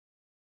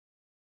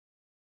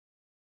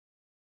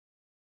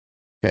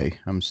Okay,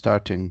 I'm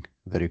starting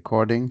the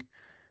recording.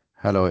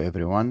 Hello,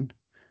 everyone.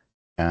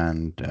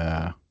 And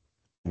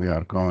we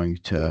are going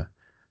to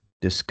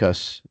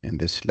discuss in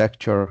this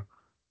lecture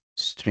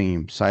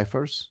stream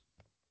ciphers.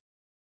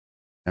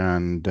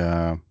 And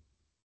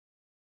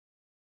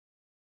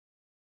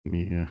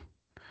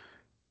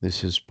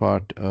this is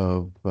part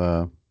of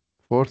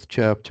fourth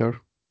chapter.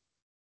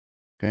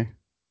 Okay,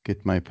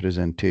 get my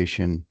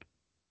presentation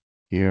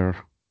here.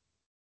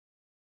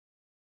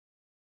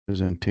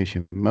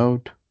 Presentation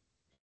mode.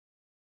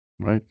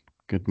 Right,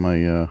 get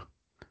my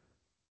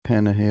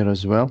pen here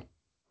as well.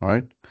 All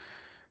right.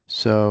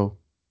 So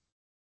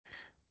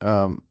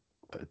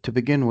to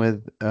begin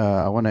with,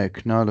 I want to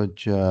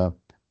acknowledge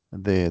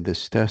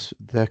this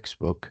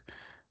textbook,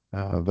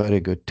 very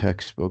good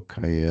textbook.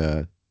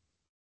 I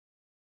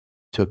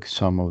took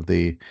some of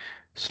the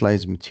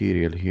slides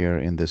material here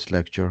in this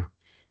lecture.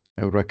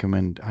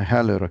 I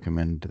highly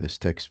recommend this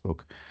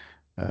textbook.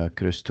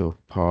 Christoph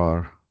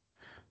Parr,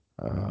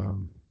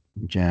 um,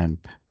 Jan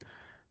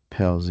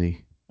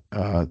Pelzi,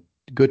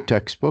 good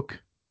textbook.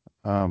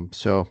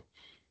 So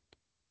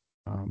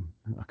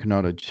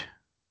acknowledge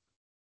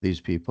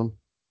these people.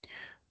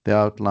 The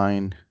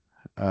outline,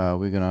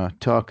 we're going to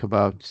talk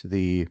about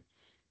the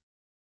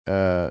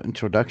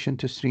introduction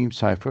to stream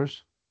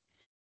ciphers.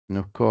 And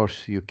of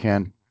course, you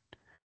can't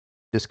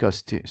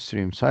discuss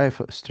stream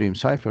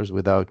ciphers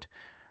without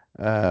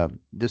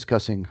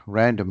discussing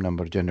random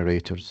number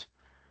generators.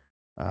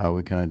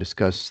 We're going to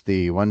discuss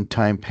the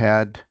one-time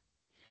pad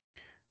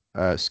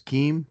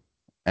scheme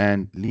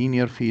and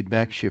linear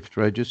feedback shift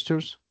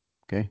registers.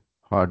 Okay,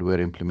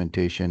 hardware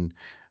implementation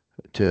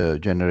to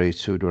generate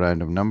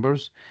pseudo-random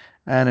numbers,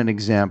 and an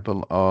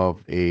example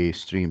of a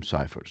stream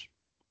ciphers.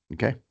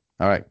 Okay,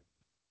 all right.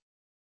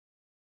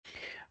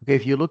 Okay,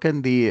 if you look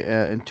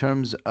in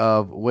terms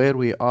of where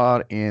we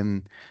are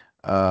in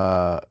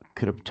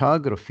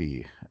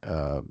cryptography,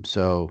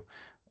 so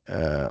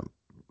uh,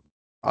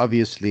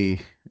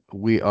 obviously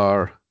we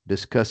are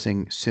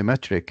discussing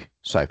symmetric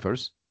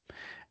ciphers,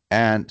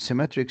 and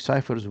symmetric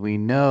ciphers, we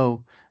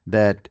know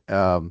that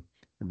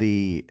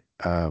the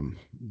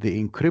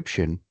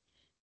encryption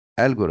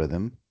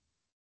algorithm.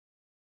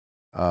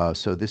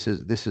 So this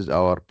is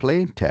our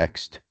plain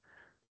text,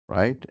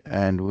 right?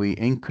 And we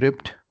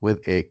encrypt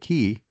with a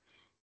key.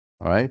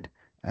 All right,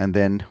 and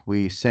then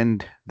we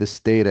send this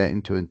data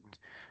into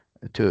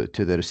to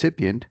the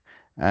recipient,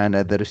 and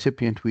at the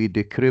recipient we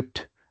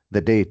decrypt the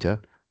data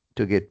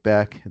to get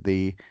back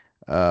the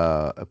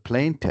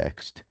plain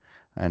text,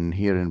 and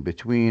here in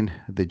between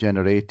the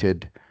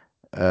generated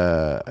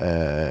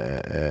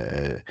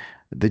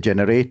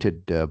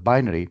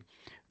binary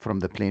from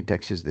the plain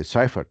text is the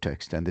cipher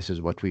text, and this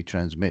is what we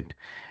transmit.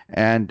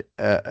 And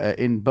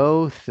in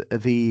both in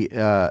the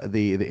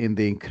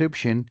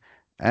encryption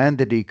and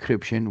the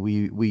decryption,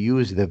 we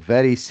use the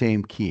very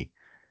same key.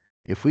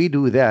 If we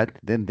do that,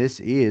 then this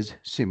is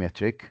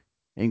symmetric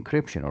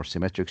encryption or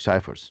symmetric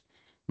ciphers.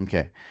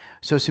 Okay,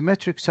 so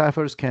symmetric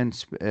ciphers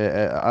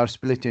are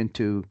split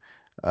into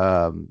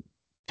um,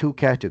 two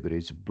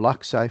categories: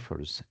 block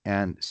ciphers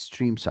and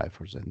stream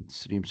ciphers. And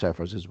stream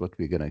ciphers is what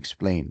we're going to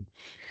explain.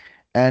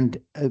 And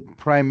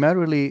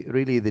primarily,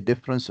 really, the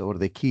difference or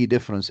the key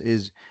difference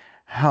is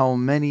how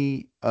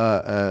many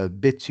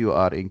bits you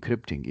are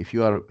encrypting. If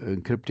you are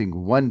encrypting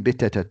one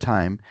bit at a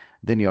time,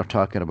 then you're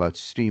talking about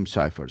stream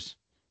ciphers.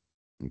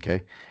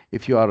 Okay.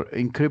 If you are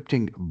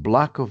encrypting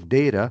block of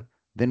data,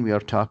 then we are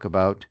talking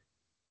about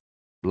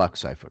block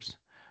ciphers.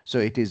 So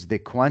it is the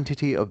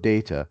quantity of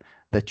data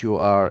that you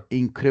are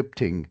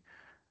encrypting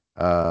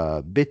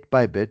bit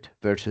by bit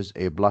versus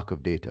a block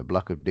of data.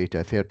 Block of data,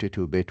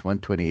 32-bit,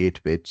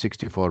 128-bit,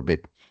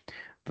 64-bit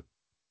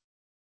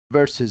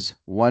versus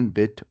 1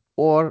 bit,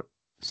 or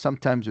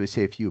sometimes we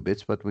say a few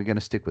bits, but we're going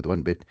to stick with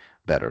 1 bit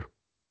better.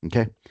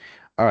 Okay.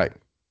 All right.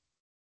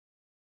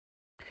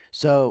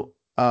 So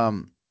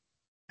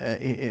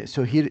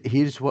so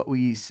here's what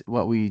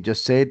we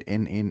just said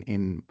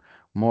in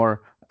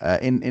more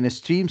in a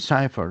stream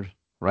cipher,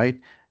 right?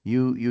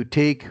 You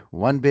take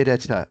 1 bit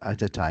at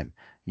a time.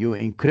 You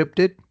encrypt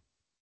it,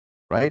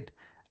 right?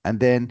 And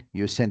then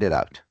you send it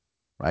out,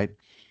 right?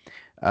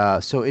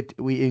 So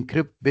we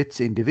encrypt bits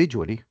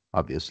individually,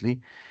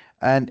 obviously,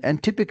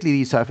 and typically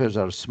these ciphers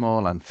are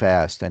small and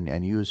fast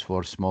and used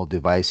for small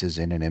devices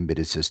in an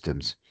embedded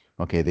systems.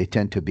 Okay, they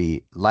tend to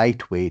be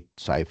lightweight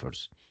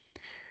ciphers.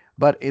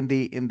 But in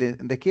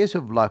the case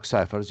of block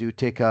ciphers, you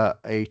take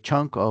a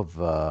chunk of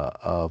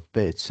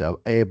bits,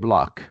 a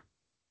block,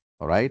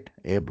 all right,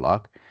 a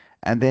block,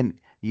 and then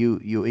you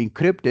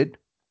encrypt it,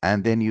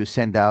 and then you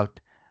send out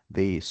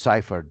the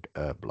ciphered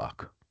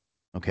block.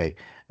 Okay,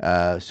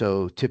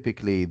 so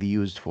typically they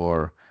used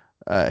for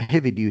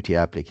heavy duty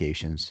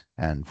applications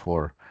and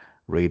for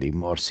really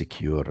more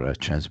secure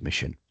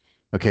transmission.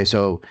 Okay,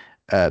 so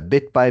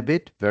bit by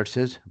bit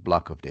versus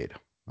block of data.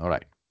 All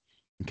right.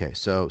 Okay,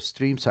 so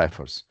stream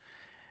ciphers.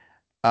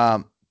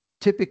 Um,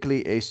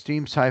 Typically, a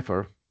stream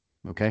cipher,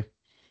 okay.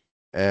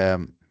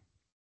 Um,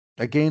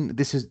 Again,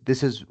 this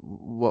is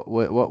what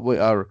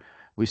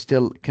we're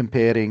still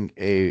comparing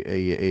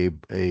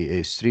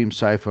a stream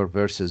cipher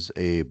versus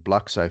a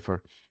block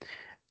cipher.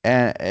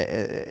 In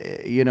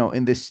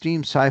the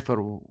stream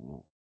cipher,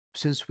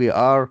 since we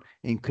are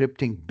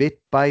encrypting bit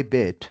by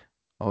bit,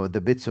 or the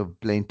bits of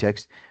plain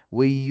text,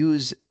 we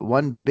use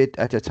one bit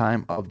at a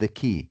time of the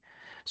key.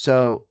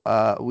 So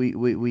we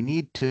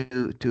need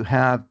to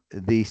have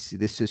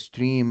this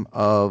stream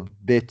of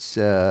bits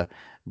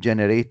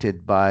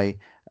generated by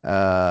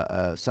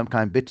some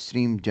kind of bit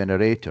stream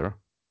generator,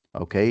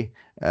 okay,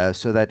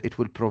 so that it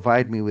will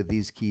provide me with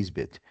these keys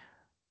bit.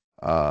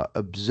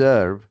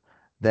 Observe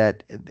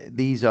that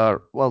these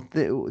are, well,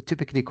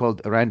 typically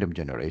called a random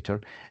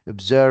generator.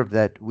 Observe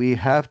that we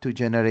have to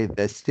generate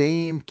the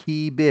same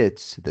key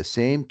bits, the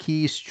same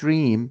key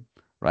stream,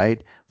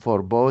 right,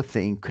 for both the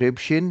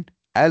encryption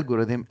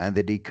algorithm and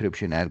the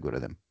decryption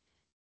algorithm.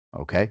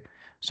 Okay,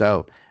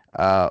 so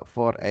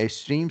for a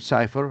stream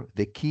cipher,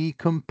 the key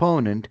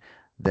component,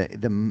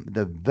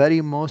 the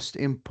very most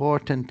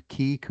important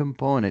key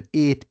component,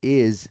 it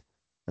is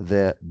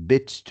the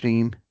bit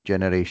stream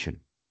generation.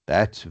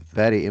 That's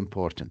very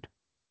important,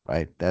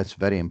 right? That's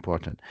very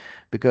important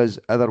because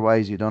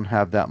otherwise you don't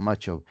have that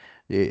much of,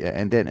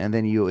 and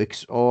then you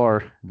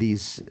XOR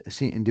these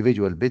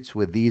individual bits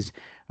with these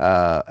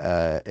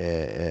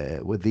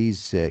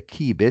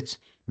key bits.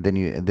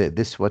 Then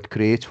this what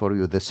creates for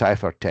you the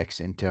cipher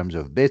text in terms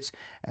of bits,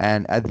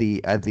 and at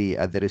the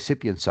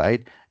recipient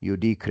side you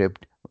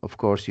decrypt. Of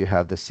course, you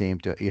have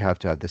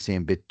to have the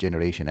same bit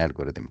generation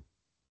algorithm.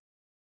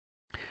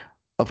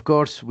 Of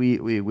course,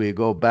 we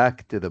go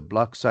back to the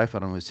block cipher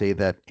and we say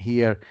that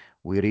here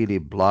we really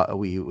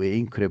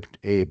we encrypt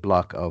a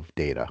block of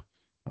data.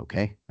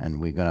 Okay, and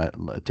we're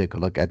gonna take a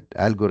look at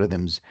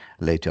algorithms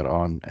later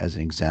on as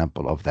an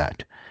example of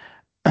that.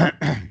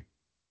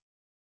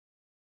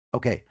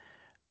 Okay,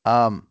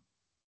 um,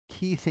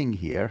 key thing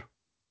here,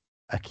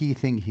 a key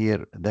thing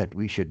here that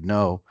we should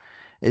know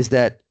is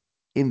that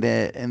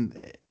in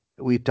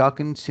we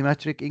talking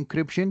symmetric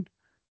encryption.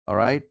 All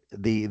right,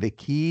 the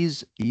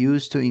keys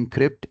used to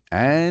encrypt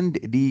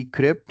and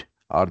decrypt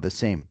are the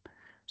same.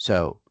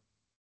 So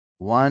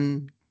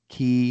one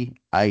key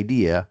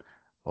idea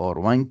or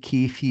one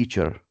key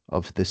feature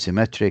of the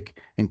symmetric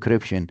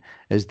encryption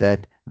is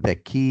that the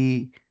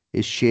key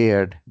is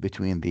shared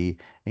between the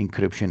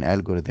encryption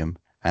algorithm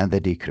and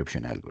the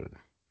decryption algorithm.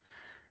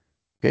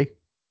 Okay,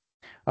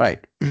 all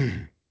right.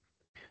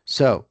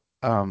 So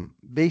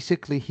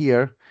basically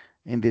here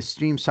in the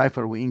stream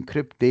cipher, we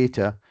encrypt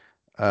data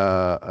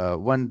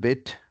one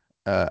bit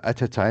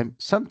at a time.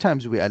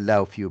 Sometimes we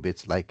allow few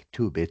bits like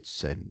 2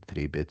 bits and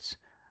 3 bits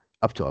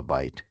up to a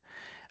byte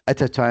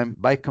at a time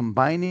by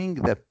combining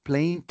the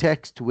plain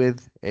text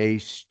with a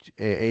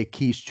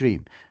key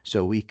stream.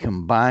 So we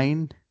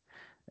combine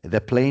the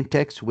plain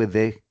text with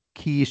the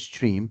key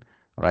stream,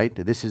 right?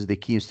 This is the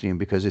key stream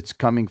because it's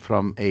coming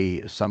from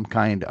some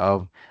kind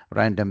of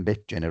random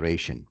bit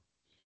generation.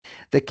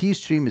 The key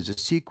stream is a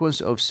sequence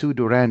of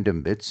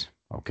pseudo-random bits,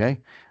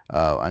 okay?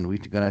 And we're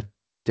going to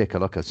take a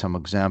look at some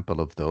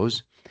example of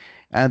those.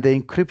 And the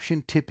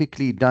encryption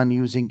typically done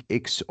using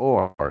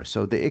XOR.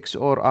 So the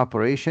XOR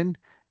operation,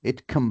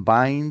 it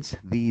combines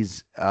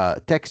these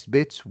text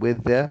bits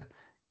with the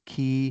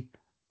key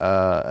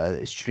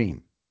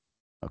stream.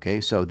 Okay,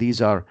 so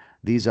these are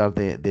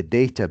the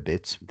data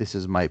bits. This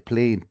is my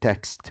plain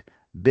text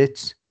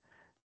bits,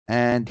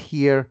 and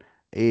here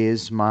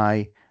is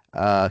my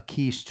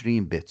key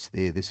stream bits.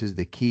 This is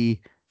the key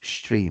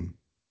stream,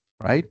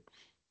 right?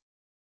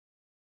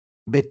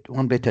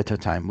 One bit at a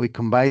time. We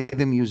combine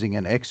them using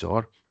an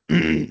XOR.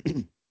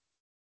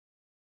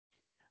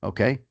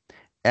 Okay,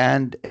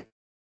 and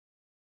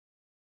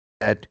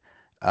that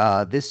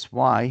this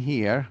Y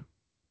here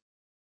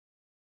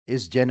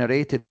is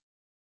generated.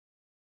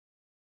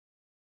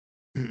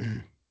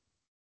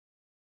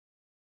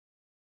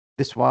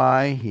 This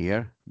Y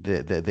here,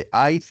 the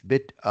ith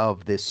bit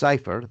of the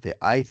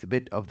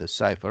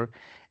cipher,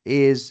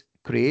 is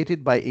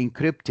created by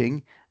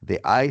encrypting the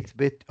ith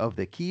bit of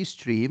the key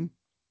stream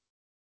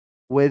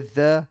with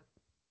the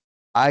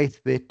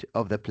ith bit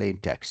of the plain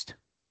text.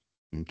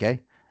 Okay,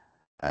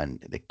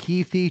 and the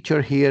key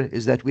feature here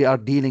is that we are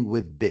dealing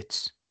with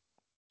bits,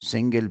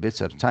 single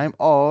bits at a time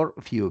or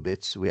few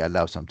bits. We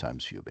allow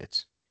sometimes few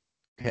bits.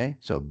 Okay,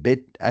 so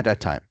bit at a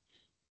time.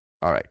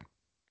 All right.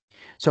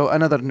 So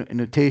another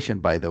notation,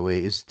 by the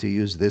way, is to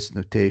use this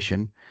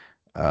notation,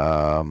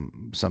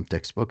 some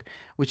textbook,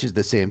 which is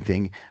the same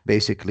thing.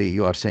 Basically,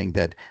 you are saying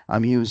that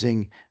I'm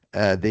using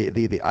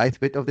the ith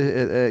bit of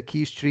the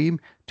key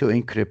stream to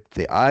encrypt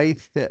the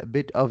ith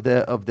bit of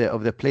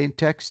the plain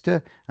text,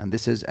 and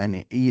this is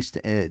an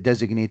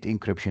designate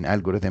encryption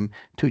algorithm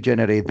to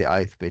generate the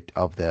ith bit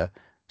of the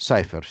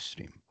cipher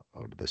stream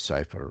or the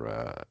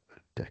cipher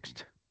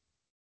text.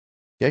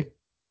 Okay.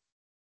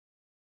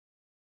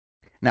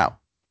 Now,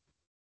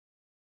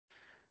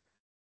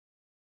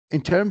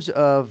 in terms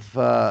of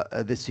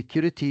the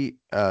security,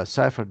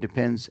 cipher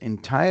depends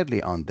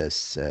entirely on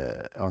this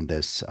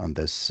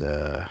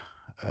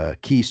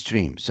key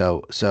stream.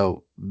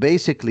 So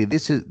basically,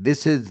 this is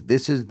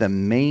the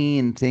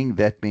main thing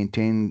that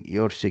maintain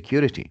your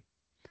security.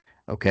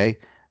 Okay,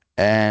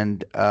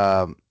 and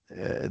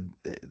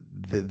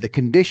the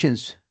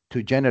conditions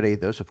to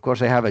generate those. Of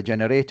course, I have a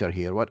generator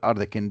here. What are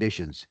the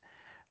conditions?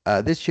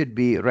 This should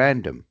be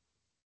random,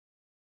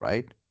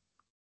 right?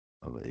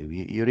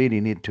 You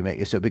really need to make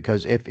it so,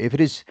 because if it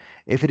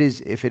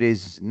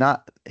is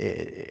not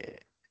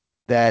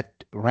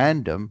that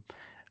random,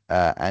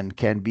 and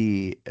can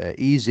be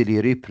easily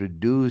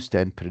reproduced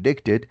and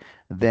predicted,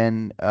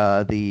 then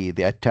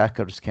the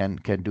attackers can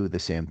do the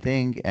same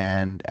thing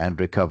and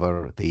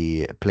recover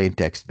the plain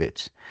text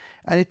bits.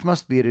 And it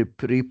must be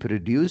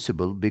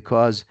reproducible,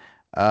 because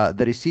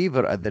the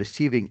receiver at the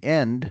receiving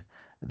end,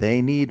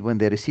 they need, when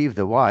they receive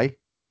the Y,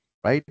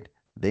 right?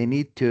 They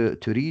need to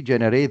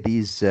regenerate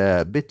these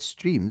bit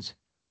streams,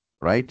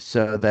 right?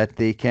 So that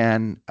they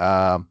can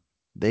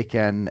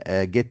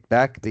get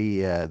back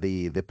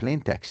the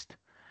plain text.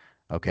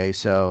 Okay,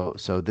 so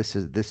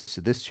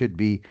this should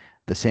be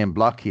the same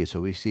block here.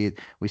 So we say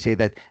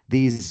that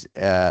these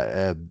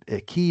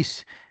key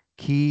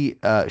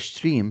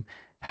stream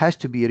has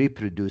to be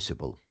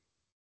reproducible.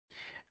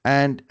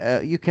 And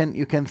you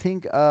can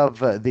think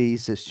of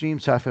these stream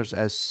ciphers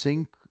as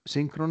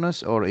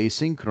synchronous or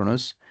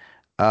asynchronous.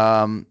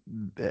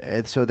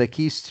 So the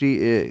key stream,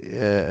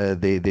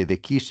 the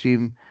key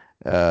stream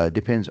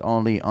depends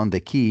only on the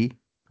key.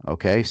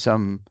 Okay,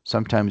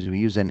 sometimes we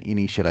use an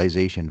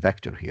initialization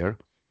vector here.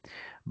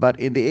 But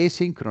in the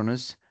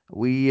asynchronous,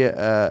 we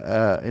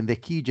in the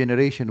key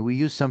generation, we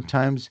use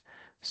sometimes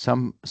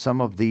some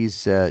of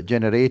these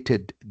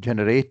generated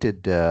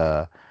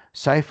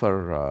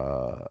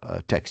cipher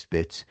text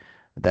bits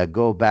that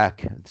go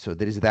back. So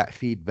there is that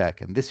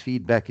feedback, and this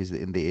feedback is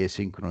in the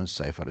asynchronous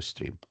cipher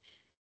stream.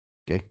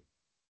 Okay.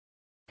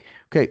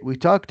 Okay. We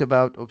talked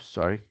about. Oops,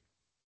 sorry.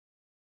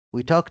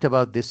 We talked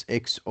about this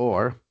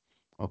XOR.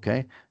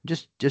 Okay.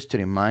 Just to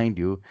remind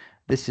you,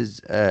 this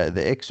is the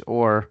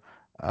XOR.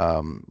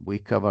 We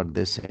covered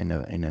this in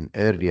an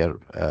earlier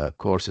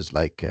courses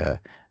like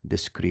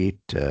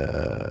discrete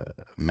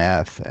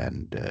math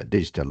and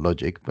digital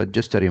logic. But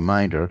just a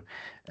reminder,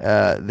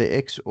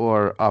 the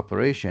XOR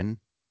operation,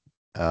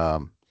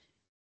 um,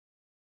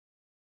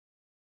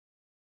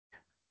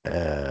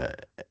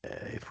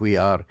 if we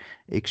are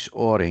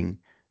XORing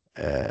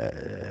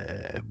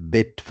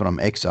bit from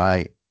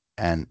Xi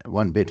and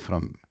one bit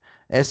from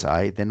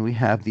Si, then we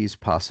have these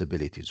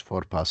possibilities,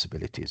 four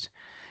possibilities.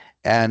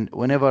 And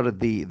whenever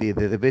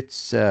the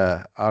bits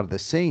are the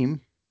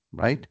same,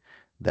 right,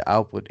 the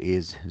output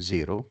is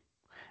 0.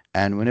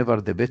 And whenever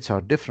the bits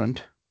are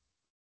different,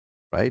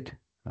 right,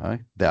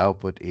 the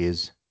output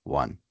is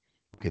 1.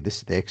 Okay, this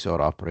is the XOR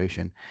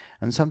operation.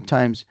 And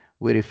sometimes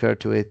we refer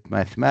to it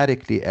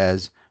mathematically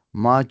as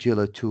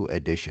modulo 2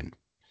 addition.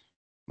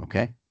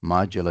 Okay,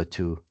 modulo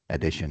 2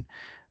 addition.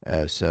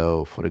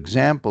 So for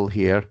example,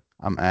 here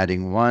I'm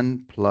adding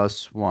 1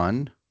 plus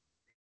 1,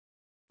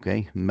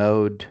 okay,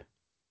 mode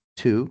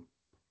 2,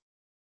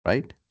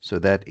 right? So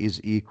that is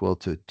equal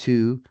to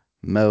 2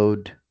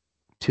 mode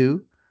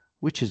 2,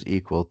 which is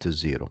equal to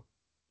 0.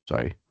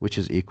 Sorry, which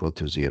is equal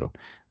to 0.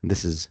 And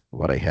this is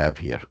what I have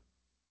here.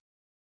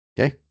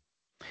 Okay,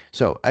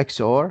 so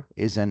XOR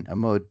is a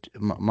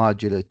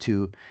modulo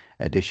 2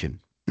 addition.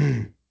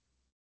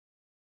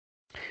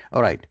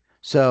 All right,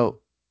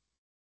 so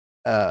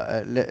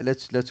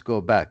let's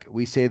go back.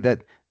 We say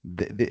that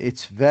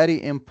it's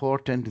very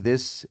important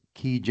this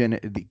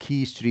the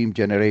key stream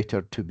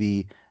generator to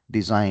be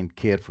designed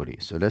carefully.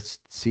 So let's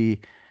see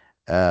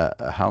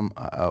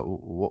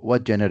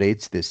what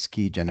generates this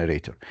key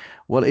generator.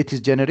 Well, it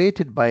is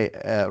generated by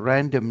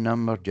random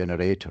number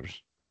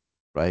generators,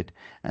 right?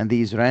 And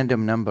these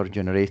random number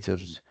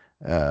generators,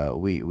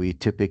 we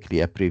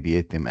typically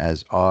abbreviate them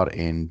as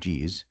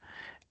RNGs.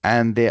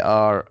 And they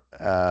are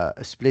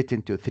split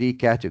into three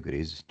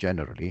categories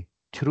generally: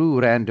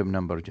 true random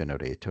number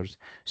generators,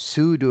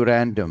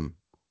 pseudo-random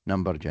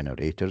number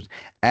generators,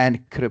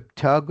 and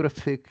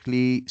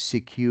cryptographically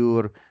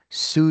secure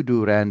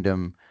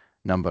pseudo-random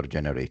number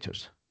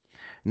generators.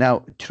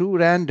 Now, true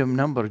random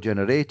number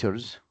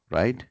generators,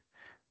 right,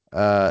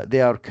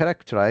 they are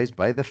characterized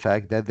by the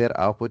fact that their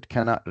output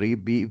cannot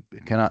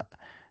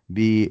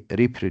be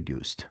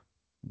reproduced.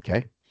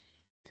 Okay.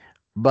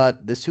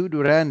 But the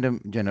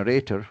pseudo-random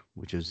generator,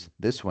 which is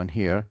this one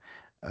here,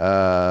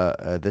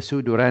 the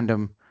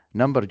pseudo-random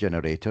number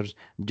generators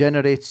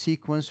generate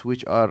sequence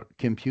which are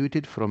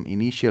computed from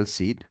initial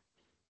seed.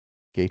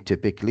 Okay,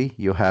 typically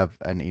you have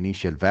an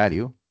initial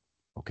value,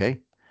 okay,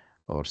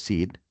 or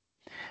seed,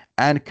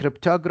 and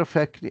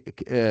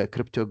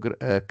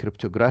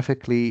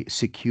cryptographically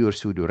secure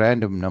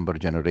pseudo-random number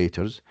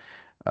generators,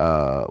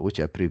 which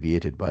are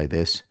abbreviated by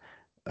this,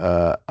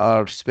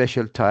 are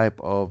special type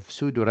of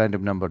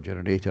pseudo-random number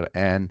generator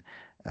and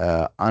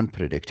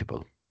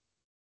unpredictable.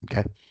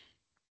 Okay.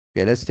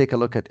 Okay, let's take a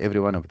look at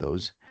every one of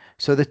those.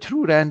 So the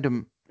true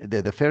random,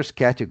 the first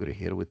category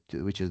here,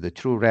 which is the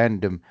true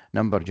random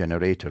number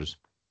generators,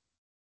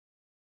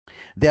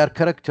 They are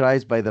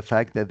characterized by the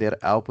fact that their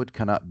output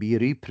cannot be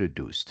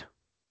reproduced.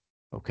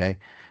 Okay,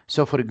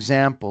 so for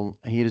example,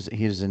 here's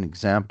an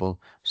example.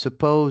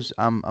 Suppose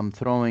I'm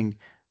throwing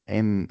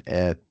in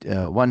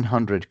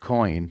 100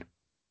 coin.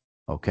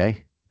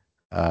 Okay,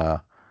 uh,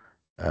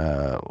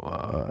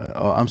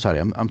 oh, I'm sorry,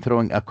 I'm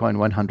throwing a coin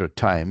 100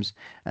 times,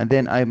 and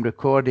then I'm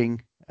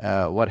recording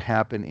what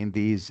happened in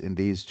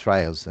these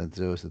trials. And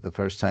so the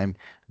first time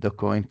the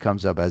coin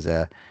comes up as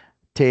a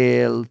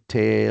tail,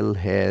 tail,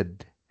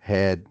 head,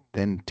 head,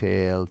 then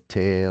tail,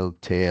 tail,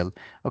 tail.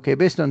 Okay,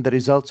 based on the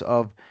results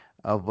of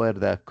where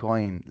the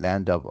coin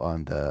land up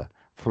on the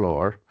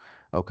floor.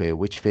 Okay,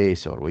 which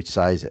face or which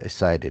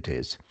side it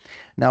is.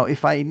 Now,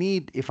 if I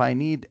need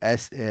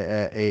as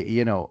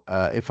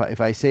if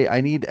I say I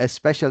need a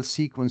special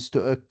sequence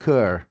to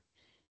occur.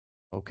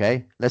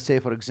 Okay, let's say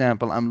for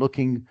example I'm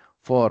looking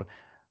for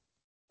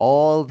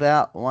all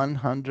that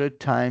 100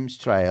 times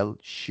trial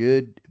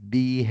should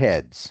be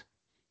heads.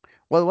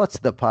 Well, what's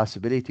the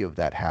possibility of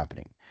that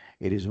happening?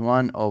 It is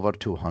 1 over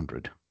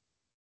 200.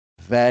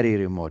 Very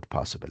remote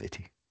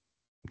possibility.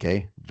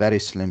 Okay, very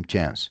slim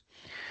chance.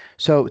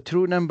 So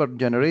true number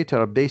generator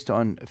are based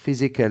on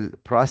physical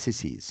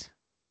processes,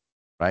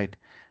 right?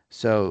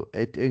 So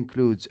it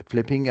includes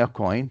flipping a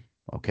coin,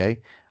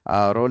 okay,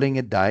 rolling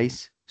a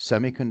dice,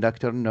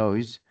 semiconductor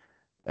noise,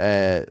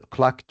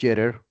 clock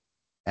jitter,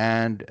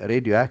 and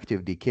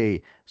radioactive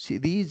decay. See,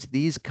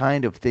 these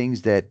kind of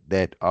things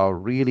that are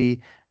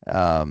really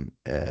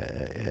yeah,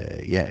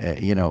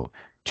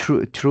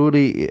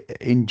 truly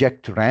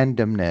inject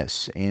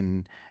randomness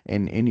in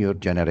your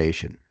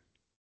generation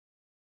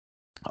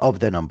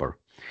of the number.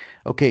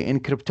 Okay, in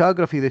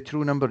cryptography, the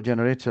true number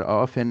generators are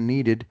often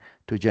needed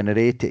to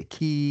generate the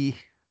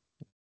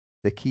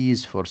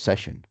keys for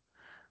session.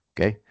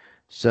 Okay,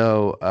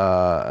 so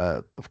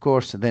of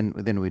course, then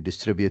we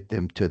distribute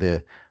them to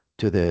the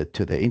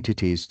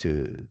entities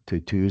to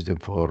use them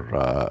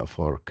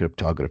for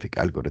cryptographic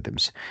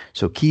algorithms.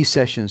 So key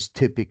sessions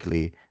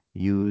typically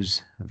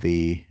use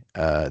the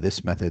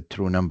this method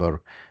through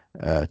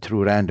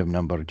random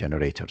number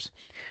generators.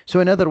 So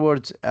in other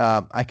words,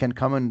 I can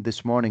come in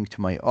this morning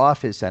to my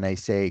office and I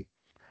say,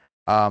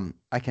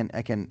 I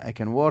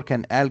can work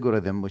an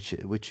algorithm which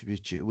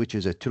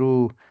is a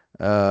true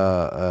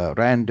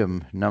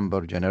random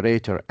number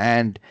generator,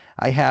 and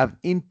I have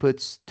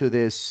inputs to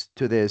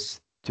this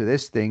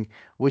thing,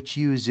 which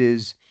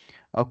uses,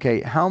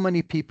 okay, how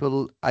many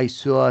people I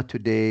saw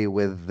today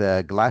with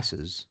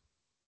glasses,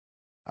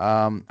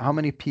 how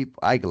many people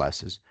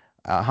eyeglasses,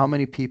 how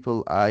many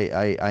people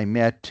I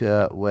met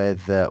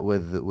with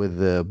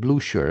the blue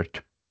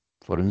shirt,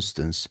 for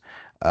instance,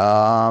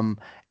 um,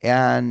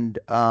 and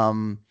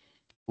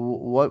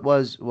what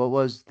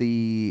was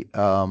the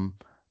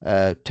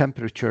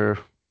temperature,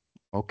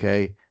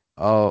 okay,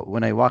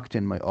 when I walked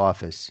in my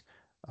office,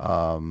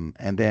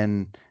 and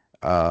then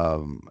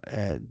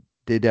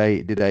did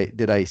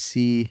I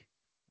see,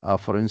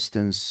 for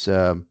instance,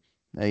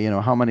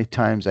 how many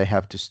times I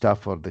have to stop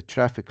for the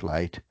traffic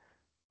light,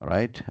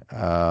 right,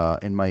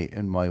 in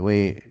my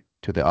way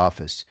to the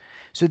office.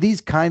 So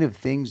these kind of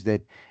things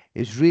that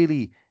is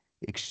really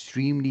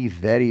extremely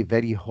very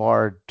very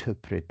hard to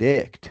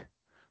predict,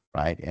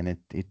 right? And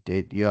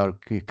you're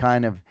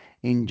kind of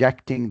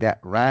injecting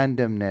that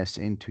randomness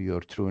into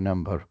your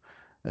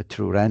a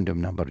true random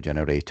number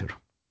generator.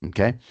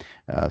 Okay,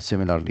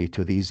 similarly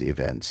to these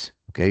events.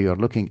 Okay, you're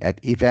looking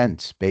at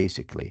events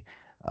basically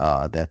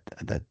that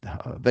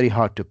very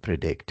hard to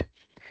predict,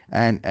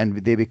 and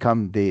they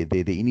become the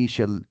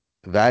initial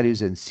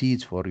values and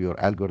seeds for your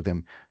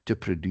algorithm to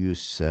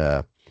produce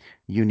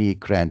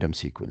unique random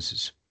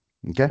sequences.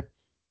 Okay,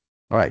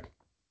 all right.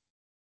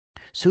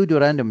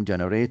 Pseudo-random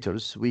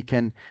generators, we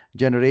can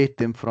generate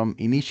them from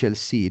initial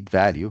seed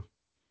value,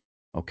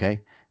 okay?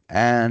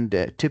 And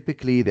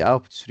typically the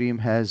output stream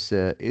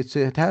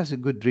it has a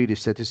good really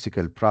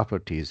statistical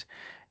properties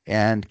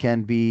and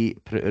can be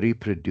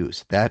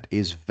reproduced. That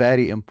is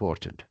very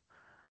important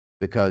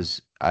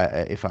because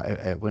if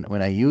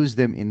when I use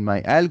them in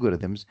my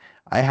algorithms,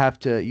 I have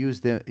to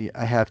use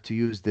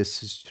this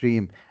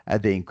stream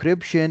at the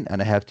encryption,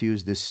 and I have to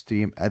use this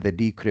stream at the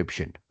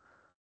decryption.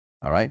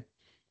 All right.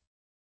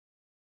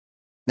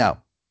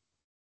 Now,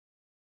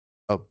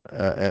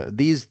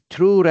 these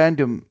true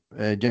random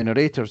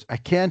generators, I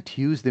can't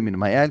use them in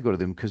my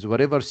algorithm because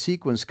whatever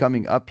sequence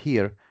coming up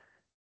here,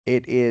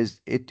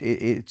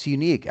 it's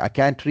unique. I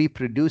can't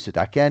reproduce it.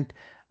 I can't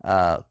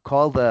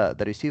call the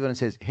receiver and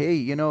says, hey,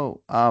 here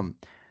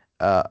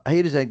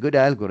is a good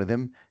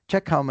algorithm.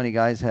 Check how many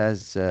guys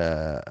has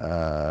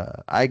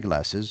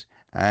eyeglasses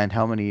and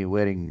how many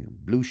wearing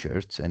blue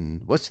shirts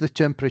and what's the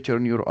temperature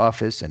in your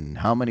office and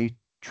how many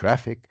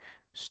traffic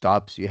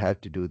stops you have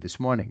to do this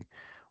morning.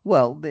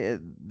 Well,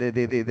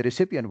 the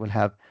recipient will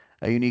have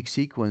a unique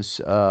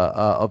sequence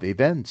of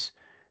events.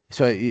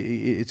 So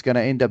it's going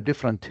to end up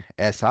different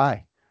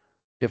SI,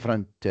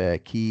 different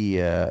key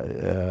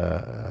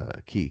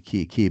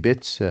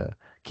bits,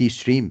 key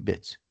stream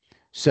bits.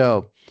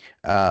 So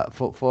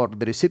for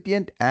the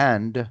recipient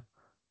and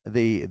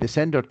the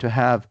sender to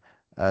have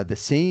the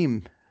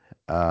same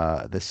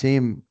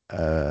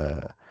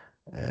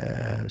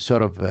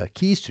sort of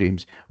key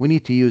streams, we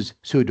need to use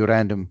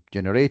pseudo-random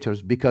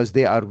generators because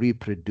they are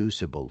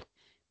reproducible.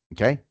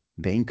 Okay,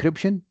 the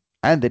encryption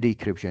and the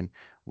decryption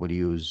will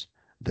use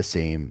the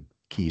same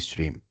key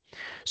stream.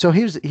 So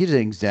here's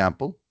an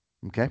example.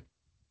 Okay,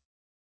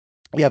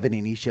 you have an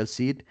initial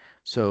seed,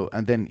 so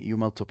and then you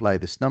multiply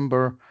this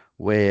number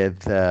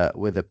with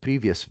a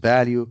previous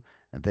value,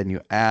 and then you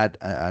add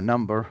a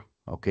number.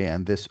 Okay,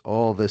 and this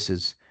all this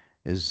is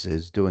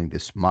doing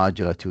this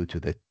modular 2 to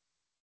the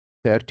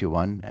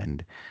 31,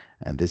 and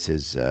this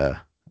is uh,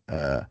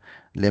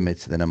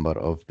 limits the number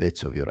of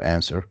bits of your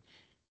answer.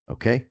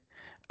 Okay,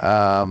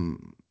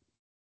 um,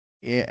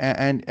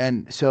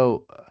 and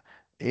so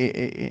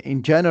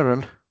in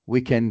general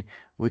we can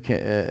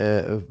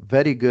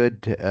very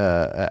good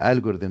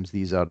algorithms.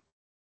 These are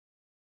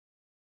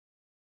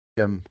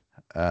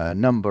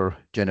number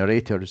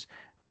generators.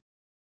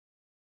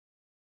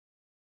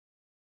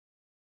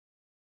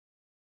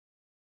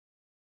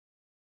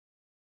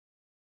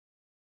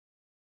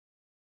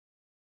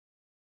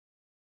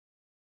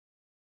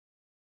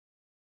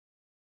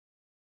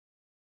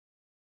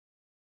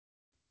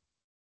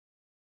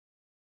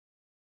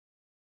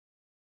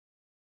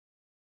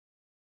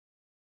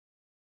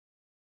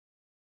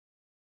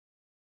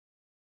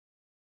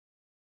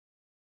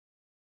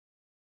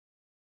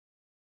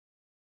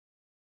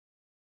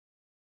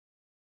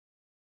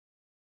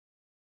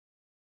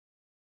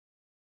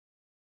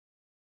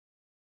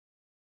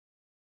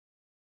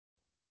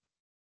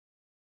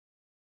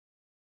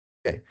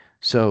 Okay,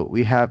 so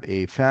we have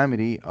a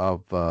family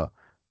of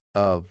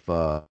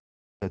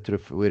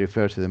we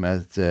refer to them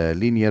as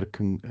linear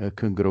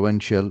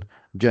congruential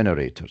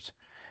generators,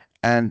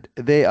 and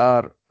they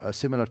are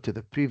similar to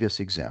the previous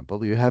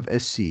example. You have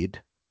a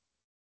seed.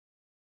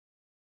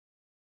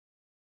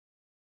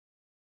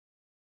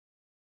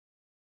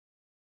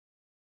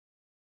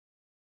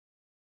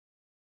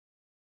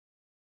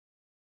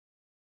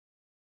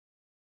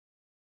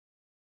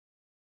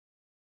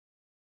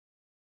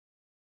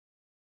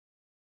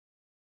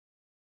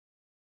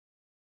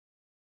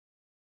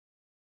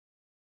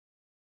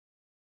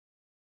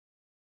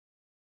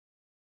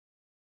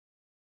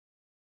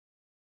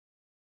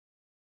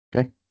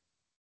 Okay,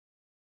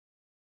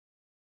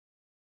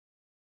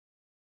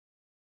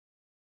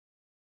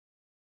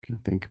 I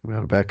think we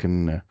are back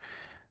in.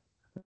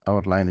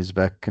 Our line is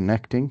back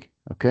connecting.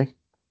 Okay.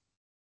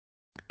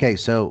 Okay,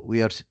 so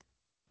we are.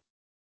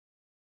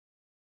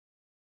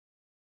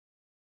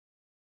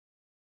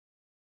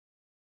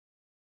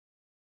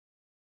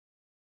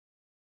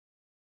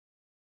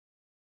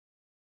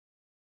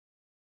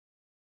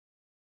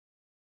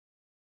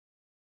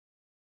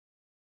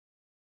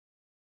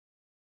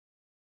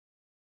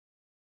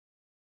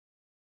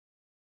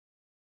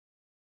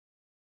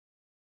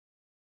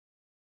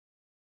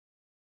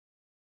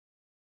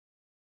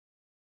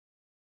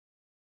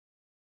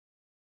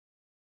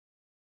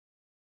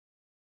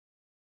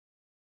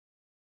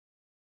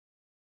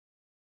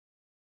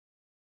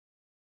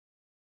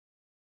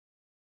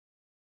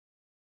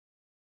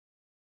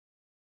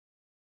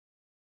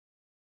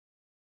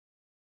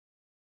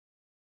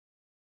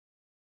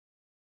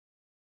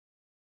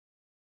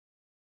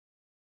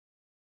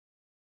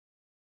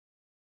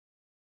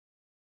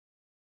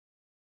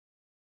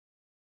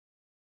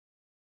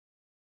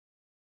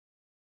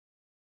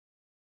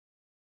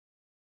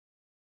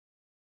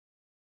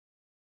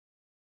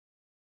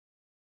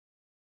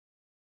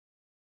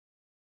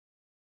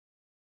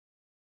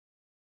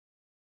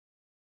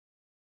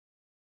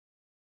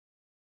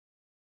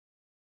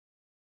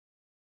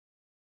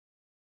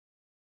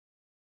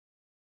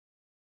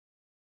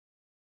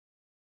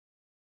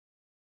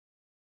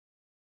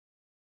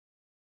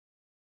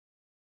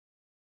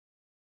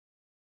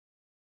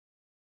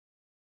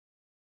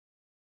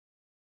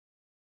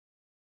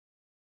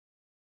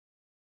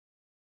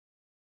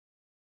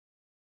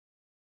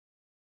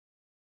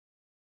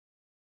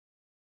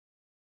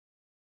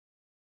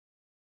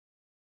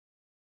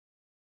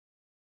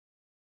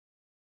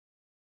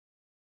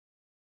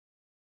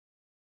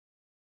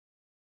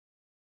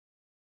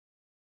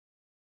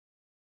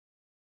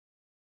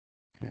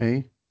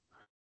 Okay.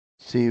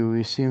 See,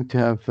 we seem to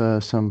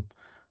have some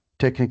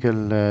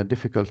technical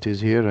difficulties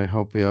here. I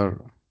hope we are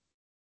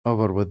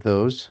over with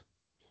those.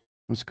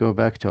 Let's go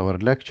back to our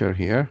lecture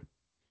here.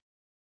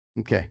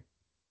 Okay.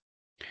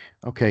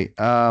 Okay.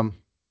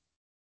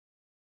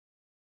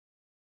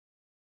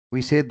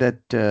 We said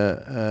that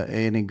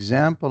an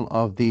example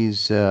of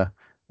these uh,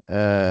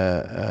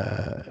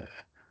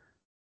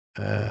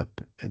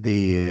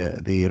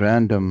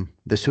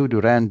 the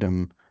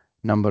pseudo-random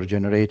number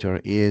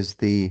generator is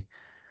the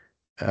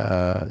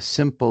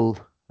simple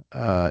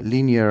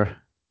linear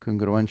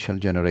congruential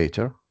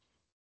generator,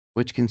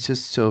 which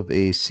consists of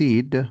a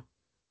seed,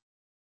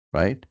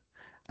 right?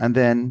 And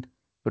then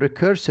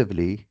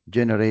recursively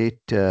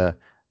generate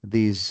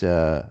these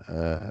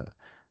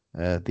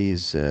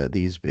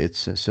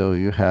bits. So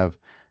you have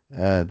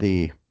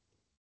the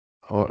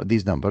or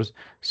these numbers.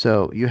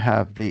 So you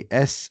have the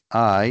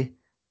SI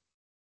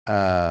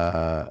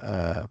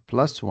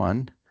plus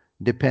 1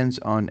 depends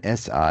on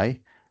Si,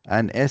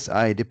 and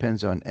Si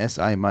depends on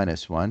Si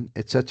minus 1,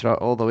 etc.,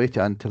 all the way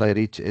to until I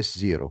reach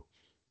S0.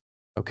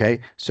 Okay,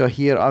 so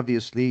here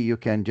obviously you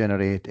can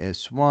generate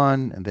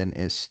S1, and then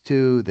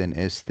S2, then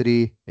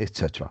S3,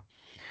 etc.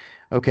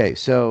 Okay,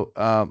 so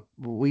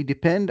we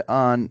depend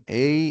on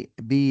A,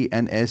 B,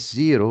 and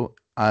S0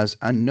 as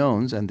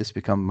unknowns, and this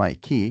become my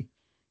key.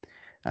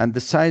 And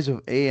the size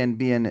of A and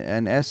B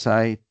and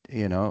SI,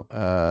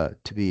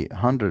 to be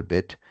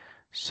 100-bit.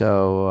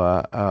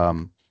 So,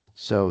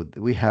 so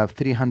we have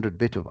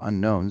 300-bit of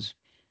unknowns.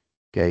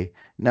 Okay.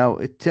 Now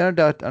it turned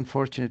out,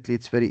 unfortunately,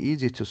 it's very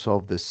easy to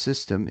solve this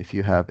system if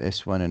you have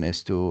S1 and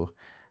S2.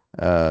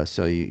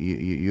 So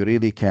you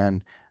really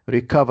can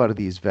recover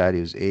these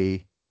values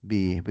A,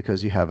 B,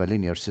 because you have a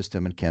linear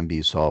system and can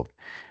be solved.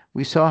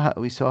 We saw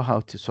how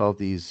to solve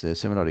these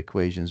similar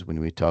equations when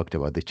we talked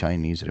about the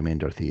Chinese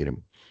remainder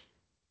theorem.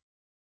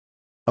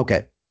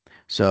 Okay,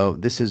 so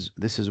this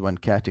is one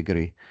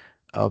category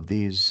of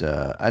these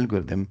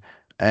algorithm,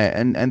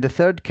 and the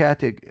third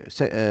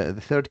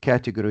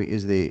category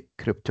is the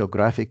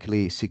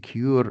cryptographically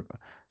secure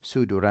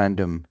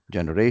pseudo-random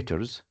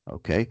generators.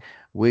 Okay,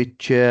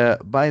 which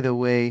by the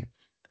way,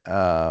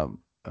 uh,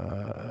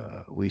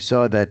 we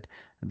saw that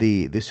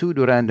the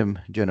pseudo-random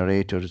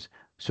generators,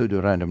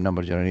 pseudo-random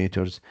number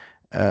generators,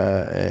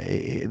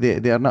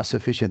 they are not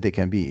sufficient. They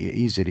can be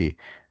easily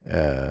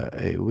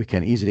we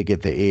can easily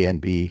get the A and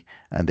B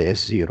and the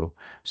S0.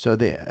 So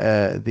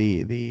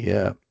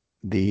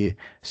the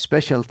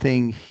special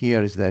thing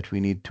here is that we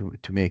need to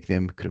make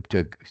them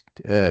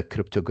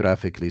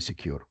cryptographically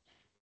secure.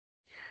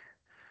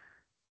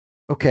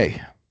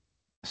 Okay,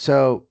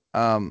 so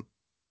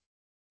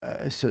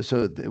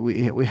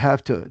we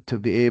have to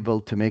be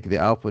able to make the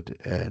output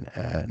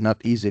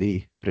not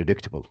easily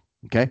predictable.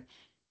 Okay,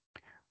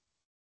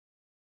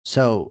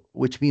 so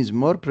which means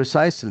more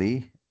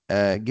precisely,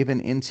 given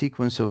in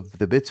sequence of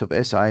the bits of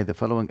SI, the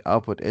following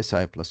output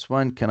SI plus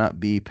 1 cannot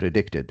be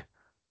predicted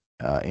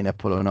in a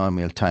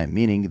polynomial time,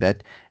 meaning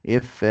that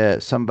if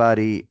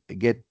somebody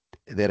get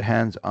their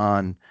hands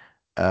on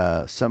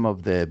some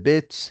of the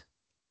bits,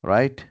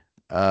 right?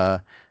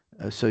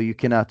 So you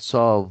cannot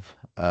solve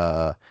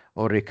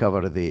or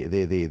recover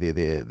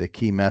the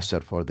key master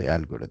for the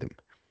algorithm.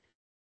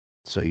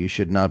 So you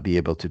should not be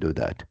able to do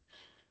that.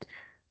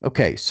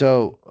 Okay,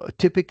 so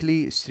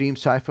typically stream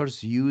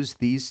ciphers use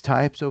these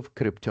types of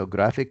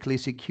cryptographically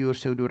secure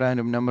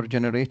pseudo-random number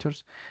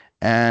generators,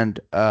 and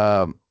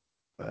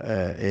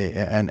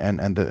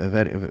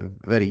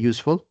very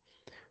useful.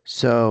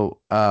 So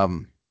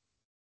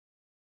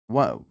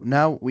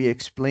now we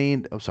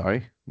explained. Oh,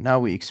 sorry. Now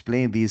we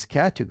explain these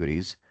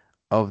categories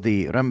of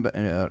the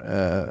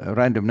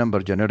random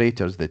number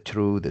generators: the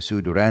true, the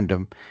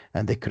pseudo-random,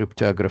 and the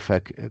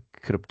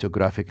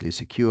cryptographically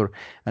secure.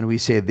 And we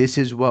say this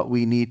is what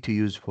we need to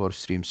use for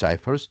stream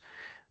ciphers.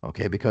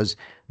 Okay, because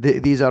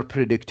these are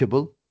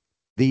predictable.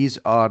 These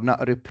are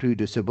not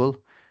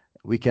reproducible.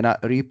 We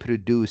cannot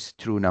reproduce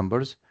true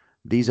numbers.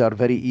 These are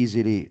very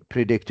easily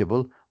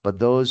predictable, but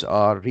those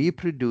are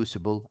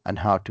reproducible and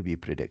hard to be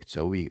predicted.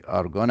 So we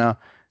are gonna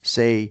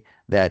say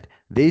that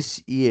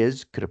this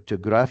is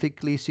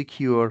cryptographically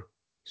secure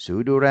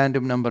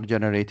pseudo-random number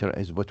generator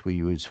is what we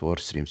use for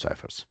stream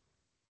ciphers.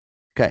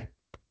 Okay.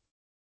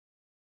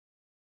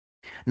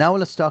 Now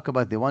let's talk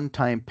about the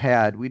one-time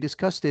pad. We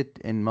discussed it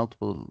in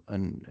multiple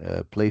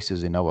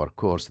places in our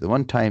course. The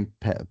one-time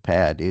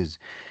pad is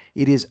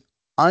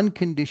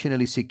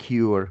unconditionally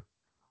secure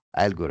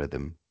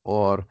algorithm,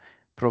 or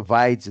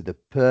provides the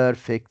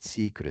perfect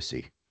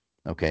secrecy.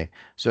 Okay,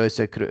 so it's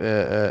a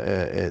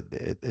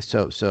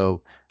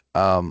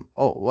oh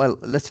well,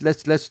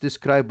 let's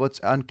describe what's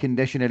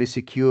unconditionally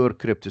secure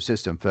crypto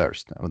system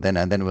first, and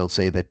then we'll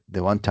say that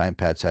the one-time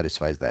pad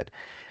satisfies that.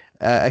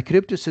 A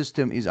crypto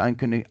system is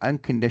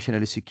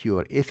unconditionally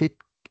secure if it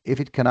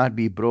cannot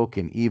be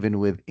broken even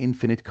with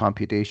infinite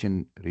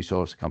computational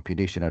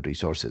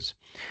resources,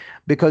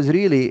 because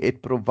really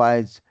it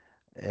provides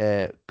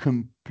the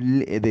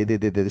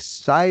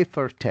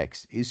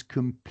ciphertext is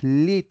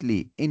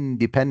completely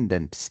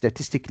independent,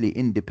 statistically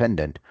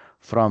independent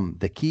from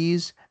the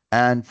keys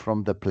and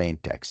from the plain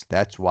text.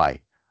 That's why.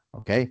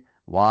 Okay,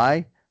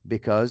 why?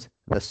 Because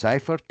the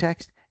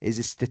ciphertext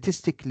is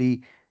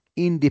statistically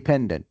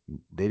independent.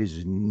 There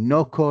is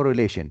no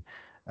correlation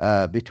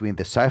between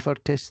the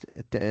ciphertext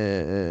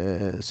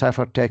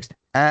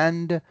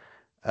and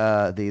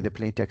the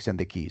plain text and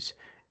the keys.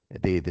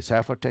 The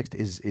ciphertext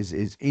is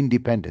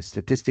independent,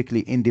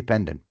 statistically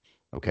independent.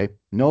 Okay,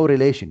 no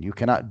relation. You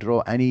cannot draw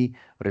any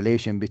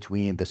relation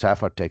between the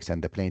ciphertext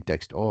and the plain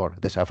text, or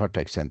the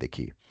ciphertext and the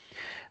key.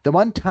 The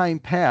one-time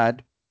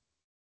pad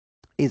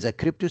is a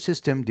crypto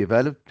system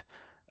developed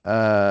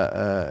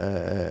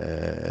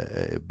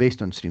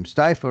based on stream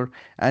cipher,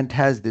 and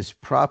has this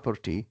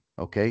property.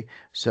 Okay,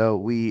 so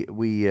we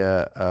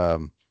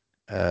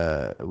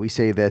we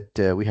say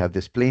that we have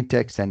this plain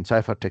text and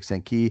ciphertext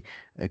and key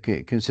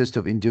consist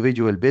of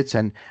individual bits,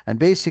 and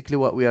basically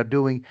what we are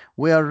doing,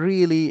 we are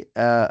really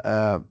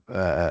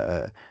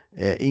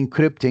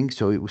encrypting.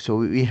 So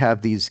we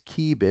have these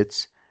key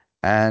bits,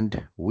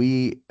 and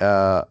we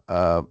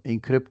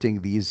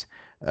encrypting these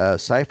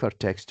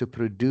ciphertext to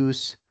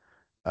produce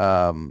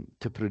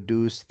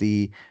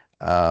the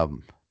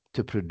um,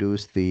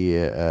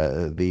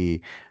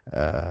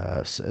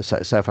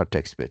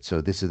 ciphertext bit.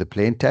 So this is the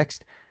plain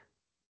text.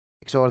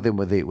 XOR them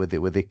with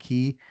the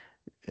key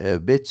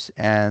bits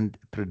and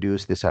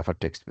produce the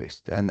ciphertext bit.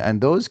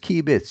 And those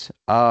key bits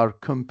are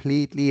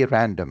completely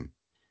random.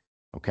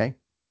 Okay.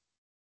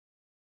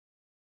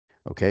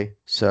 Okay.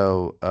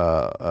 So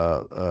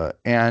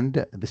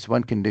and this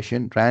one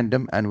condition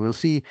random, and we'll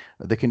see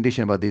the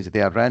condition about these.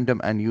 They are random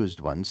and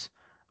used ones.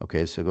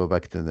 Okay. So go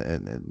back to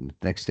the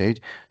next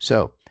stage.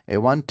 So a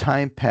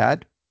one-time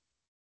pad,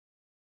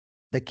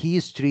 the key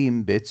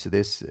stream bits,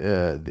 is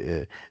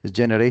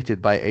generated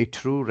by a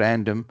true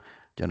random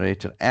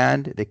generator,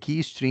 and the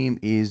key stream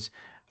is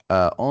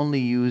only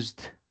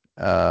used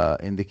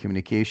in the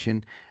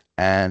communication,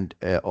 and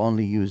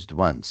only used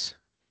once.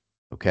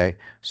 Okay,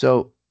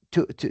 so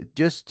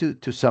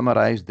to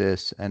summarize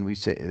this, and we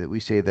say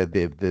that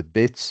the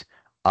bits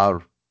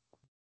are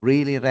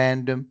really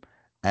random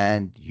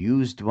and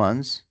used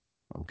once.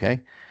 Okay,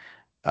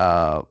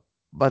 uh,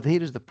 but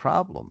here is the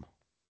problem.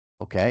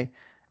 Okay.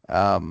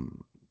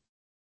 Um,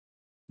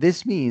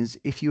 This means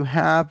if you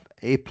have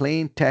a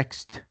plain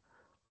text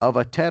of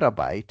a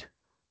terabyte,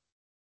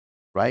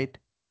 right,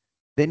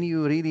 then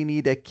you really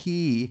need a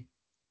key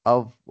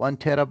of 1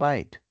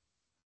 terabyte.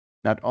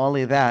 Not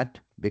only that,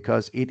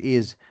 because it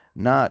is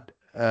not,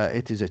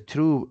 it is a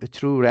true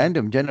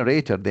random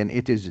generator, then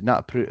it is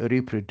not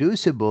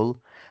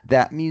reproducible.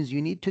 That means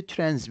you need to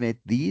transmit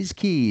these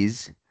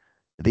keys,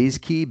 these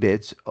key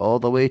bits, all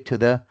the way to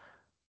the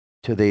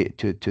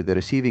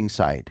receiving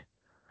side.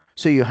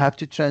 So you have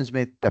to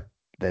transmit the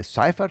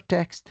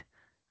ciphertext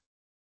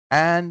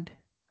and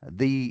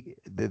the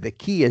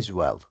key as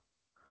well,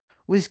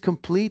 which is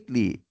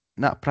completely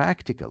not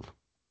practical.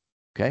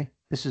 Okay,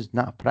 this is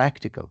not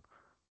practical.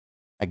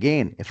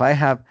 Again, if I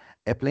have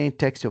a plain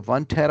text of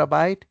 1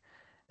 terabyte,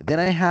 then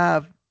I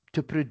have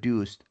to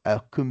produce a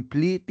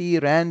completely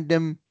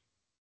random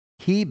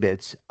key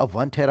bits of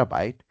 1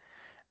 terabyte,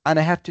 and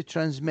I have to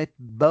transmit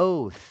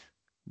both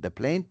the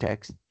plain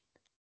text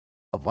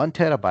of 1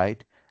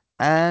 terabyte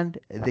and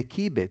the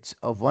key bits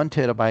of 1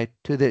 terabyte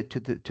to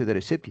the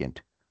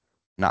recipient.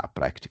 Not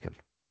practical.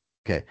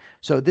 Okay,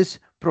 so this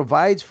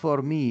provides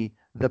for me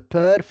the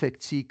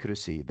perfect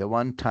secrecy, the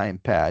one-time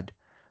pad,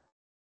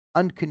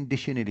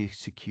 unconditionally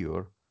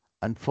secure.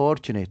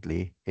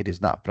 Unfortunately, it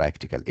is not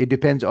practical. It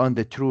depends on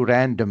the true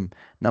random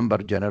number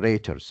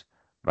generators,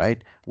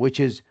 right? Which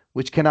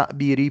cannot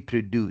be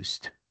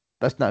reproduced.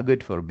 That's not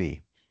good for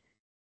me.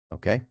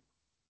 Okay.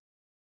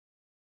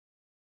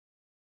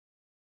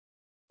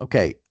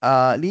 Okay,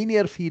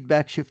 linear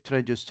feedback shift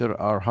register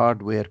are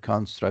hardware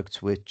constructs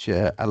which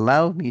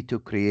allow me to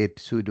create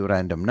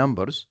pseudo-random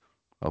numbers.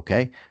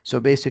 Okay,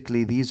 so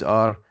basically these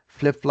are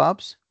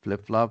flip-flops,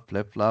 flip-flop,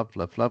 flip-flop,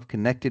 flip-flop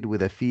connected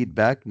with a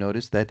feedback.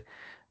 Notice that,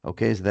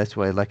 okay, so that's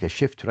why I like a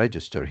shift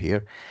register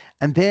here.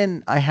 And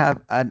then I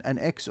have an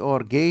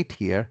XOR gate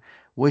here,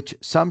 which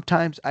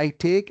sometimes I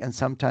take and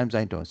sometimes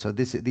I don't. So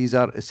these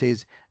are, it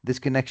says this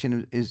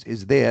connection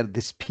is there,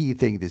 this P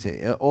thing, this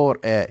or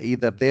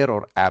either there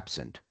or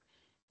absent.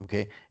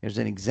 Okay, here's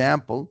an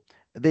example.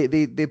 They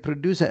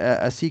produce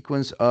a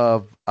sequence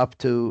of up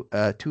to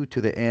 2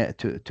 to the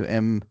to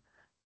m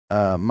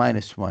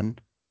minus 1,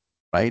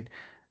 right?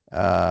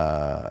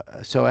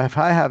 So if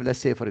I have, let's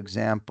say, for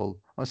example,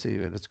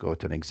 let's go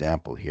to an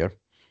example here.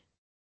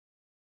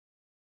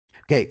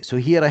 Okay, so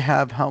here I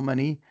have how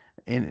many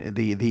in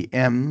the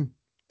m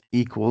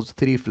equals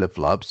 3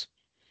 flip-flops.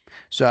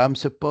 So I'm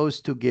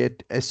supposed to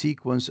get a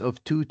sequence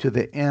of 2 to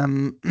the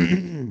m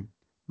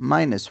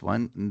minus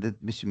 1, and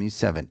that means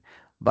 7.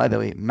 By the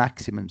way,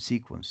 maximum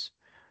sequence.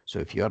 So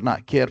if you're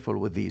not careful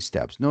with these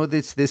steps,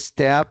 notice this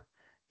step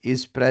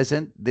is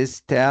present, this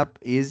step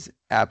is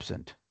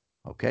absent.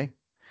 Okay?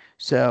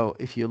 So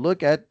if you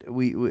look at,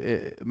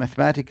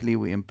 mathematically,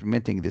 we're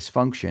implementing this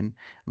function.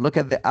 Look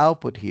at the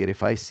output here.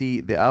 If I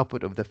see the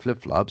output of the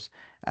flip-flops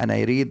and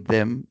I read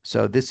them,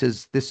 so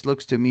this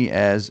looks to me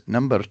as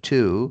number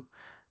 2.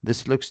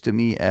 This looks to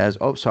me as,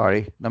 oh,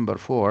 sorry, number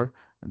 4.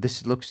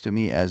 This looks to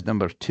me as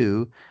number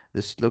 2.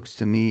 This looks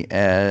to me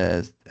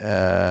as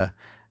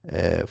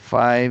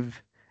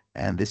 5.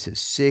 And this is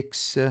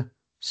 6,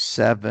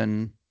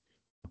 7,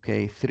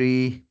 okay,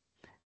 3,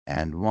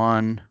 and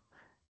 1,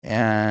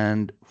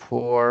 and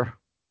 4,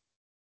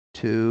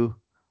 2.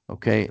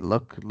 Okay,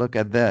 look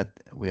at that.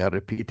 We are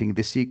repeating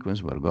the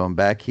sequence. We're going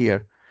back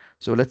here.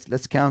 So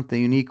let's count the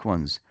unique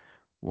ones.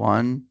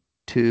 1,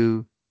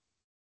 2,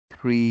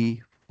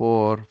 3,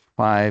 4,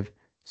 5,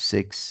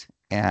 6,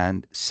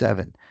 and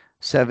 7.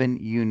 7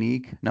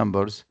 unique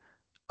numbers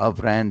of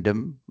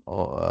random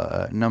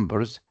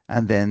numbers,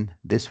 and then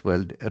this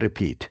will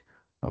repeat.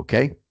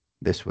 Okay?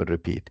 this will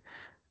repeat.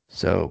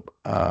 So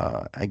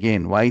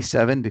again, why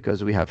 7?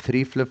 Because we have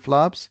 3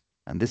 flip-flops,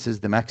 and this is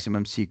the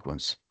maximum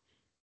sequence.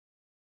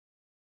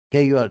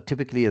 Okay, you are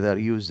typically they're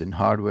used in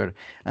hardware,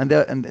 and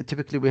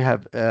typically we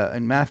have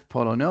in math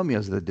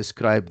polynomials that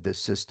describe this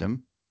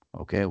system.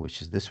 Okay,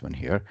 which is this one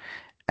here,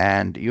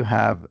 and you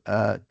have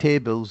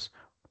tables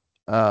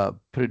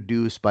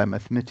produced by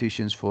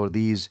mathematicians for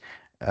these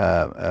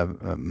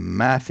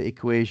math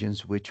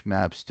equations, which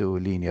maps to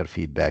linear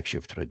feedback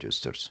shift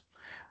registers.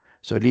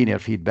 So linear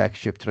feedback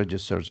shift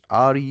registers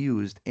are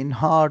used in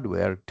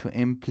hardware to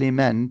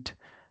implement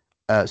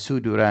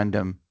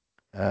pseudo-random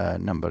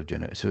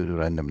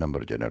pseudo-random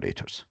number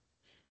generators.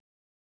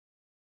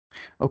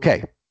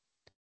 Okay,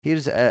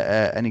 here's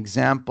an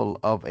example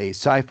of a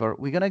cipher.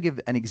 We're going to give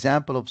an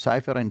example of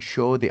cipher and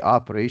show the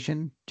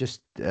operation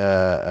just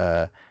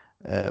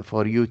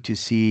for you to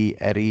see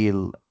a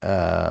real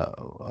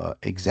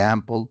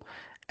example.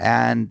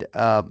 And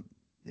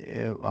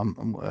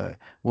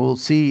we'll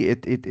see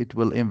it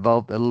will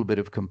involve a little bit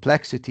of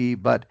complexity,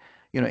 but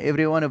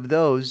every one of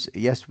those,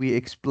 yes, we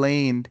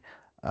explained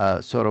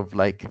sort of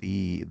like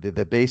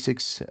the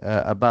basics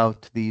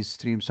about these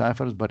stream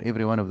ciphers, but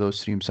every one of those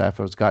stream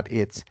ciphers got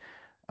its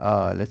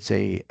let's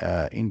say,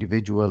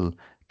 individual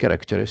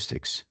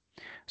characteristics.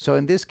 So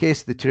in this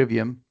case, the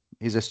trivium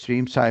is a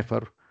stream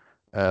cipher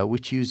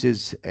which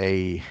uses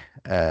a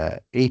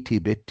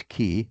 80-bit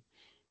key.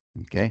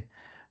 Okay,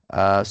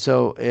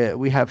 so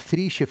we have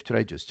 3 shift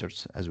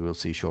registers, as we'll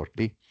see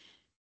shortly.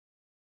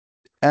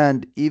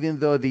 And even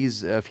though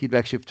these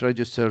feedback shift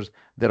registers,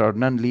 there are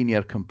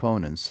nonlinear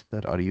components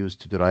that are used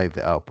to derive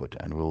the output,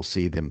 and we'll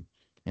see them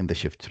in the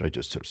shift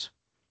registers.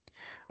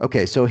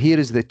 Okay, so here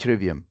is the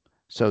trivium.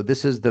 So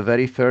this is the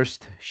very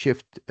first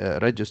shift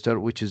register,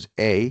 which is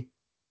A,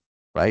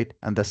 right?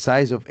 And the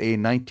size of A,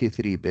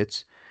 93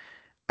 bits.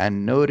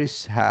 And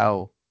notice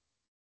how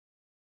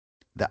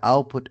the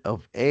output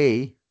of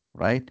A,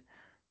 right,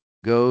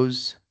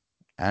 goes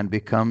and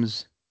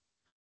becomes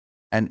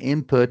an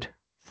input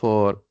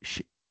for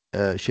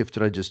shift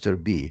register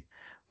B,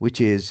 which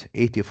is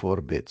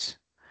 84 bits.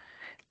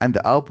 And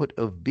the output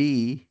of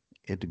B,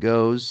 it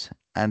goes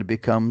and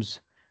becomes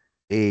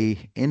a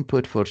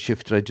input for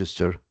shift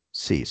register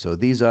C. So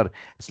these are,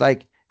 it's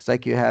like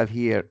you have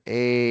here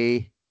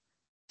A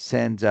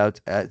sends out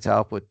its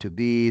output to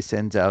B,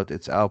 sends out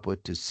its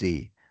output to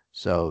C.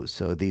 So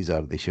these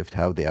are the shift,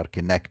 how they are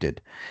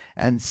connected.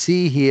 And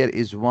C here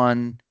is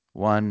 1,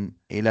 1,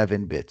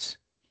 11 bits.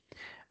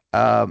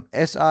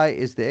 SI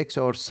is the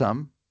XOR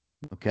sum,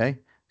 okay?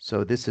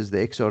 So this is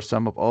the XOR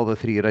sum of all the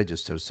 3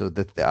 registers, so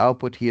that the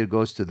output here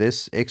goes to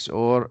this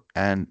XOR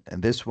and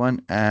this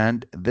one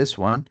and this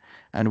one,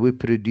 and we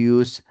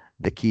produce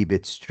the key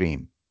bit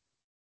stream.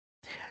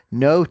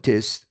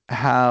 Notice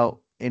how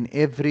in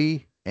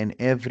every one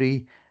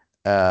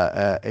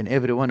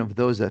of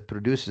those that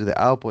produces the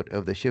output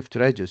of the shift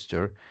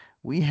register,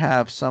 we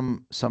have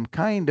some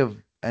kind of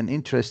an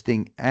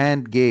interesting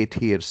AND gate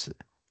here,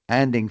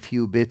 ANDing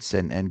few bits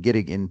and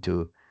getting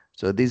into.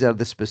 So these are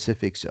the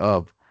specifics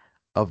of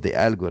the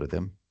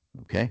algorithm.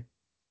 Okay,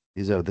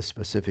 these are the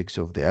specifics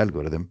of the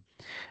algorithm,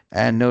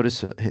 and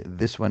notice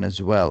this one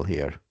as well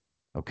here.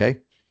 Okay,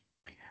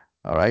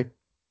 all right.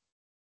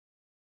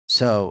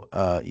 So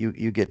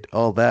you get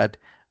all that.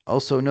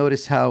 Also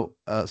notice how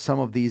some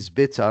of these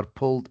bits are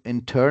pulled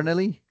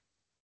internally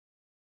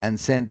and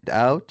sent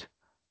out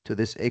to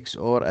this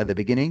XOR at the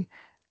beginning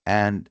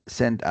and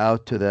sent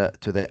out to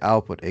the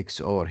output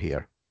XOR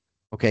here.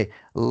 Okay,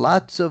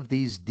 lots of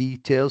these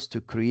details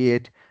to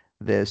create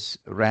this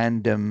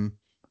random,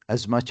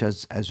 as much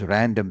as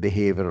random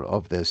behavior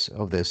of this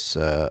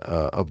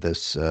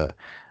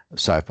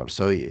cipher.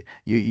 So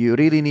you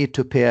really need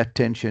to pay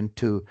attention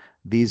to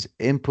these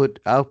input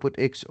output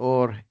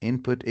XOR,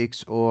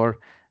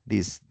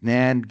 these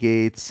NAND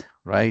gates,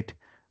 right?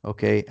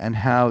 Okay, and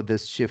how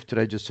this shift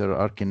register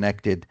are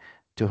connected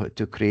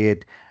to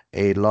create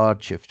a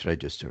large shift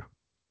register.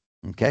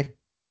 Okay,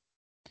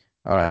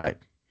 all right.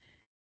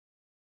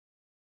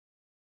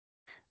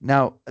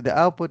 Now, the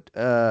output,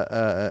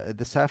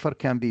 the cipher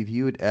can be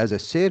viewed as a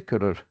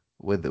circular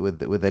with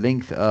a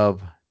length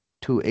of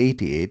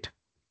 288.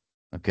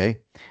 Okay,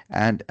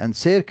 and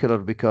circular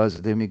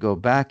because let me go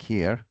back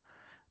here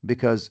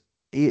because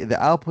the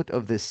output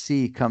of the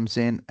C comes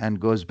in and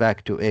goes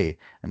back to A.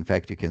 In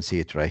fact, you can see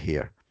it right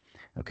here.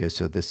 Okay,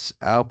 so this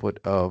output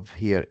of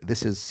here,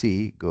 this is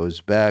C, goes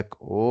back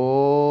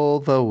all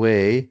the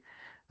way,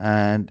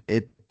 and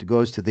it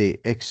goes to the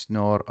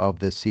XNOR of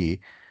the C.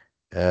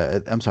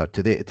 I'm sorry,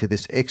 to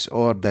this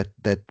XOR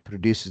that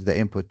produces the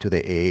input to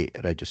the A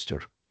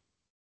register.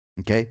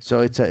 Okay,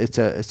 so it's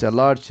a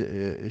large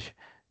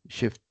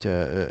shift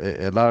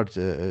a large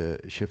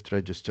shift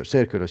register,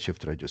 circular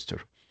shift register.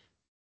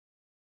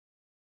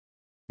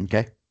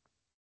 Okay.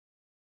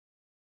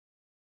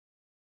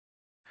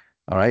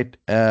 All right.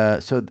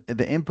 So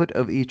the input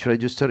of each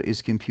register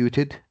is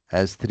computed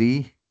as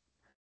 3.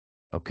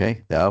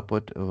 Okay, the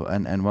output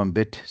and 1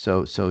 bit.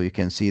 So you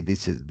can see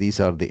these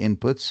are the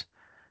inputs.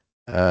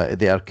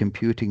 They are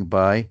computing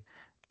by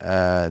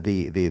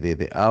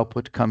the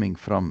output coming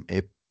from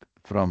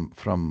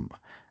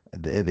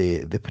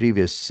the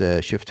previous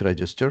shift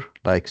register,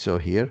 like so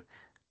here,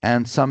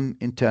 and some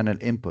internal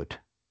input,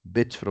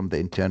 bits from the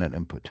internal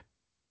input.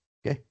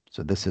 Okay,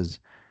 so this is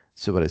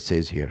what it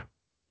says here.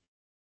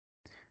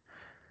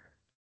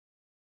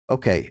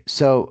 Okay,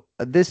 so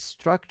this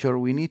structure,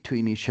 we need to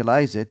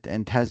initialize it,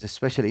 and has a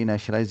special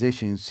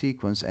initialization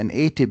sequence. An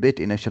 80-bit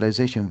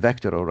initialization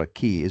vector or a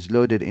key is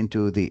loaded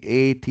into the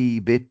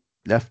 80-bit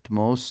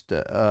leftmost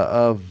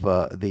of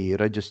the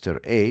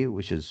register A,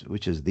 which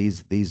is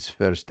these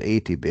first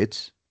 80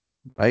 bits,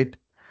 right?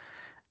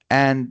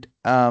 And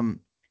um,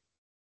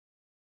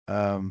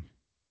 and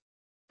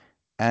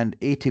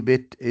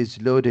 80-bit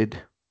is loaded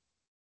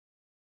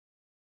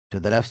to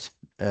the left.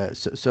 And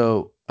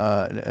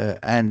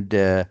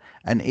an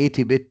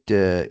 80-bit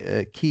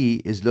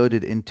key is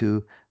loaded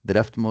into the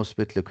leftmost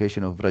bit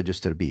location of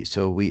register B.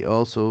 So we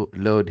also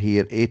load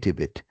here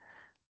 80-bit.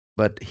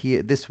 But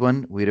here, this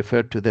one, we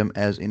refer to them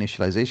as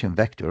initialization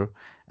vector,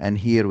 and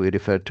here we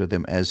refer to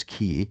them as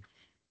key.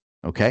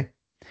 Okay.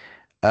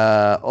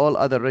 All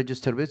other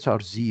register bits are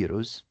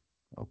zeros.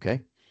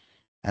 Okay.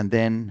 And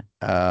then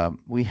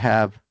we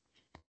have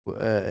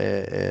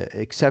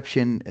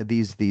exception,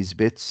 these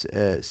bits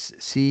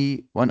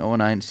C109,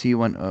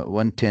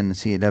 C110,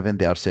 C11,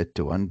 they are set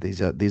to 1.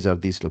 These are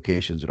these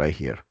locations right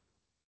here.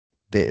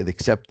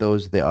 Except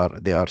those, they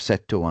are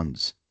set to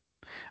 1s.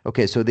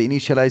 Okay, so the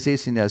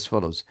initialization as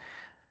follows.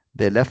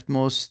 The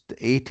leftmost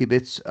 80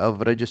 bits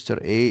of register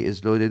A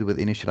is loaded with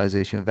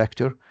initialization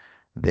vector.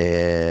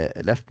 The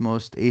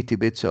leftmost 80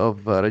 bits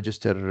of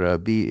register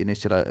B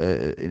initialized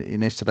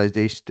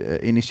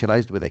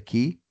with a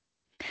key.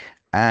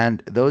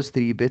 And those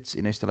 3 bits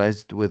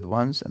initialized with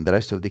 1s, and the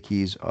rest of the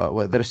keys are,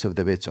 well, the rest of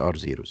the bits are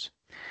zeros.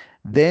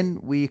 Then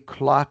we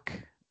clock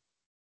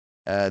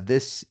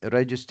this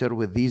register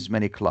with these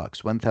many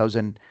clocks,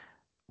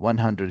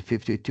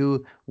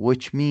 1152,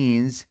 which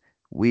means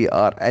we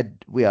are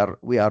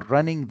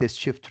running this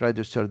shift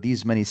register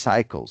these many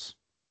cycles.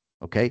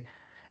 Okay.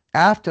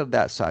 After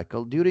that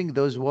cycle, during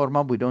those warm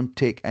up, we don't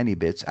take any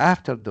bits.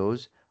 After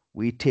those,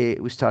 we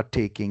start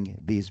taking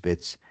these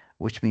bits,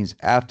 which means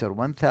after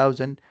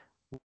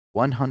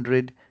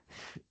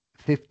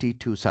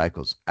 1152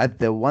 cycles. At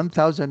the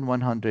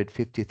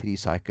 1153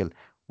 cycle,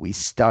 we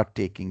start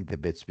taking the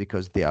bits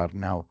because they are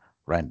now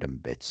random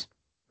bits.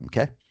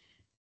 Okay.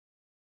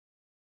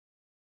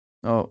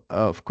 Oh,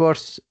 of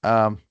course,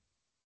 once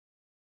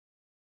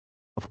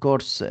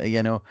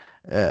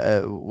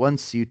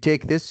you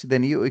take this,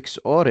 then you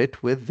XOR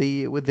it with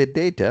the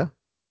data.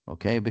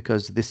 Okay,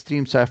 because the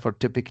stream cipher,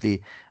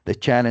 typically the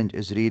challenge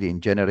is really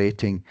in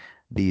generating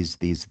these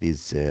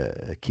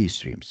key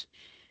streams.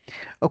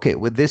 Okay,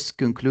 with this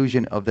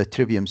conclusion of the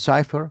Trivium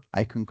cipher,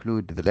 I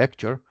conclude the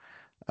lecture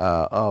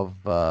of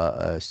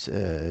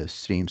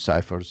stream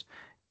ciphers,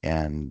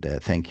 and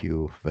thank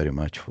you very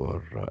much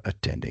for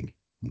attending.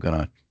 I'm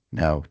gonna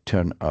now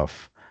turn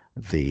off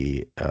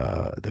the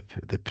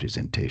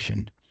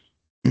presentation.